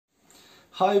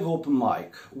Hive Open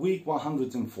Mic, week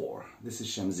 104. This is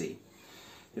Shamsi.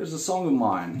 Here's a song of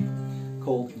mine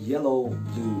called Yellow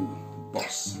Blue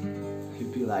Bus.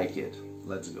 Hope you like it.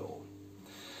 Let's go.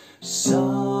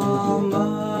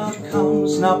 Summer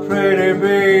comes now, pretty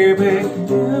baby,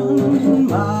 in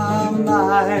my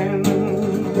mind.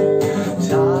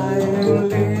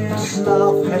 Timeless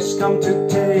love has come to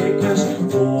take us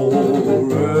for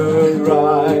a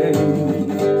ride.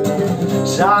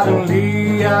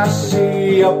 Suddenly I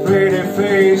see your pretty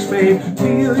face, babe.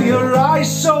 Feel your eyes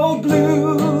so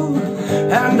blue,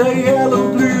 and the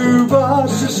yellow blue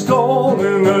bus is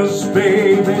calling us,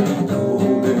 baby,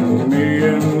 calling me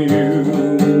and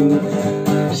you.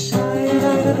 It's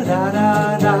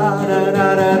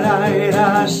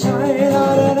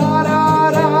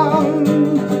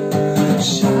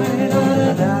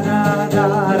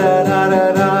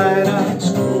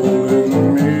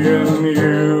calling me and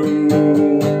you.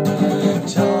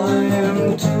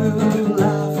 Time to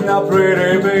laugh now,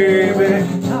 pretty baby.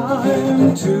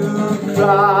 Time to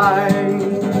cry.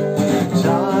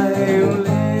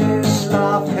 Timeless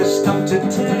love has come to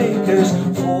take us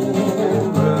for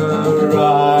a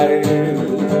ride.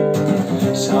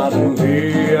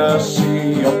 Suddenly I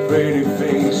see your pretty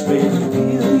face, baby.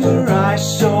 Feel your eyes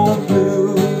so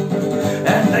blue,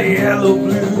 and the yellow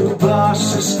blue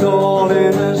bus is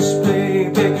calling us,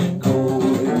 baby,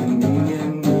 calling me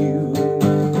and you.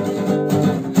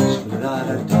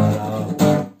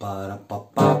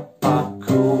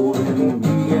 Calling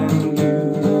me and you.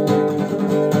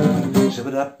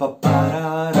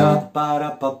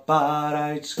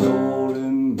 It's calling